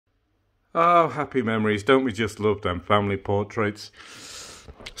Oh, happy memories. Don't we just love them family portraits?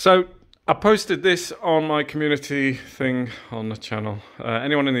 So I posted this on my community thing on the channel.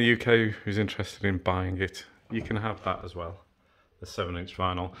 Anyone in the UK who's interested in buying it, you can have that as well. The 7-inch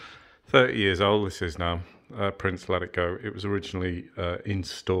vinyl. 30 years old this is now. Prince Let It Go. It was originally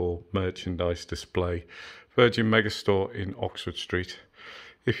in-store merchandise display. Virgin Megastore in Oxford Street.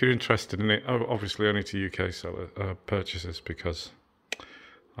 If you're interested in it, obviously only to UK seller purchasers, because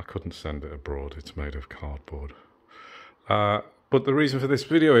I couldn't send it abroad. It's made of cardboard. But the reason for this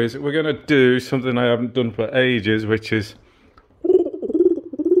video is we're going to do something I haven't done for ages, which is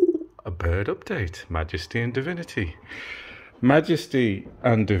a bird update. Majesty and Divinity. Majesty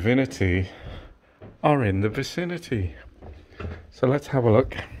and Divinity are in the vicinity. So let's have a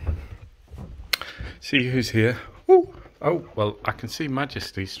look. See who's here. Ooh. Oh, well, I can see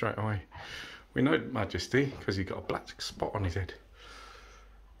Majesty straight away. We know Majesty because he's got a black spot on his head.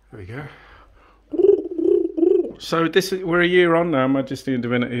 There we go. So we're a year on now. Majesty and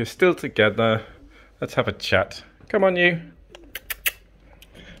Divinity are still together. Let's have a chat. Come on, you.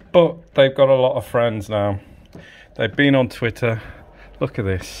 But they've got a lot of friends now. They've been on Twitter. Look at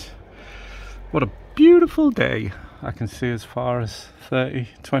this. What a beautiful day. I can see as far as 30,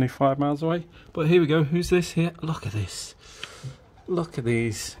 25 miles away. But here we go. Who's this here? Look at this. Look at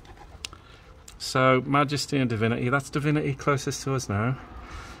these. So Majesty and Divinity. That's Divinity closest to us now.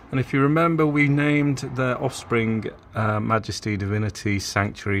 And if you remember, we named their offspring Majesty, Divinity,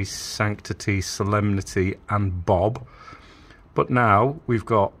 Sanctuary, Sanctity, Solemnity, and Bob. But now we've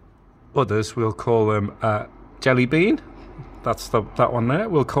got others. We'll call them Jelly Bean. That's that one there.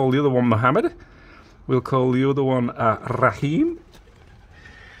 We'll call the other one Mohammed. We'll call the other one Rahim.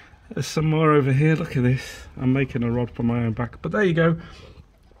 There's some more over here. Look at this. I'm making a rod for my own back. But there you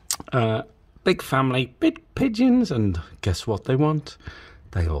go. Big family, big pigeons, and guess what they want?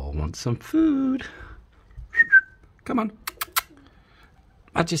 They all want some food. Come on.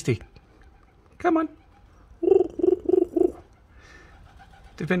 Majesty. Come on.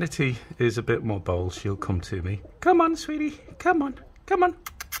 Divinity is a bit more bold. She'll come to me. Come on, sweetie. Come on. Come on.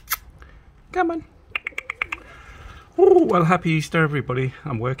 Come on. Ooh, well, happy Easter, everybody.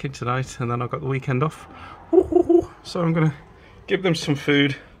 I'm working tonight, and then I've got the weekend off. So I'm going to give them some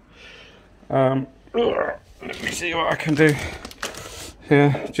food. Let me see what I can do.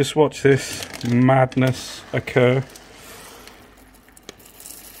 Here, just watch this madness occur.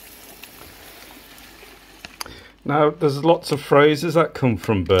 Now, there's lots of phrases that come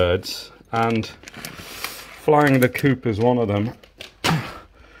from birds, and flying the coop is one of them.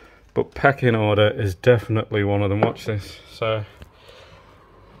 But pecking order is definitely one of them. Watch this. So,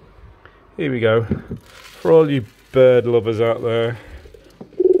 here we go. For all you bird lovers out there.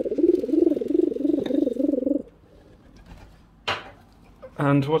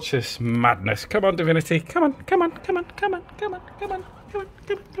 And watch this madness. Come on, Divinity. Come on, come on, come on, come on, come on, come on, come on,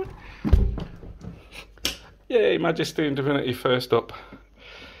 come on, come on. Yay, Majesty and Divinity first up.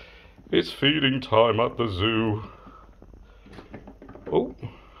 It's feeding time at the zoo. Oh,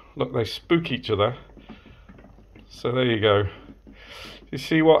 look, they spook each other. So there you go. You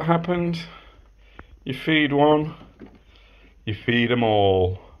see what happened? You feed one, you feed them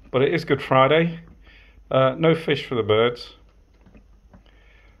all. But it is Good Friday. No fish for the birds.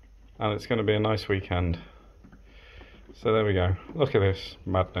 And it's going to be a nice weekend. So there we go. Look at this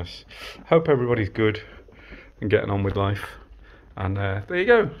madness. Hope everybody's good and getting on with life. And there you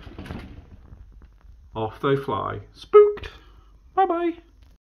go. Off they fly. Spooked. Bye bye.